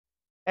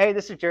Hey,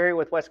 this is Jerry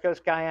with West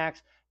Coast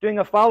Kayaks, doing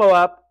a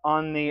follow-up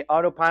on the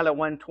Autopilot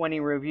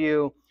 120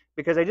 review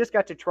because I just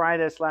got to try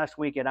this last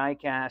week at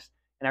ICAST,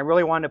 and I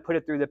really wanted to put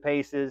it through the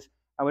paces.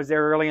 I was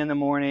there early in the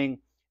morning.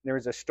 There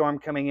was a storm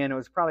coming in. It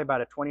was probably about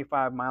a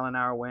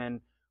 25-mile-an-hour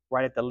wind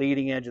right at the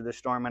leading edge of the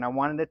storm, and I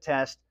wanted to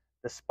test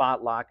the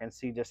spot lock and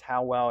see just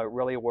how well it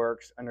really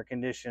works under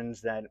conditions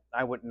that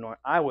I wouldn't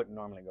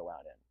normally go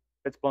out in.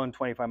 If it's blowing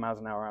 25 miles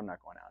an hour, I'm not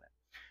going out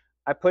in.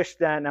 I pushed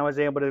that, and I was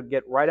able to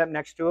get right up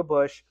next to a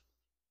bush,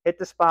 hit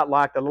the spot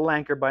lock, the little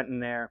anchor button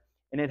there,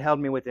 and it held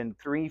me within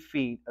 3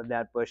 feet of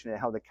that bush, and it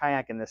held the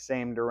kayak in the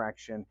same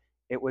direction.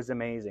 It was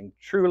amazing.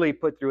 Truly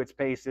put through its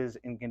paces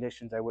in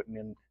conditions I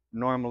wouldn't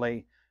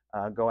normally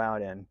go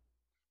out in.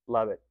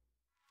 Love it.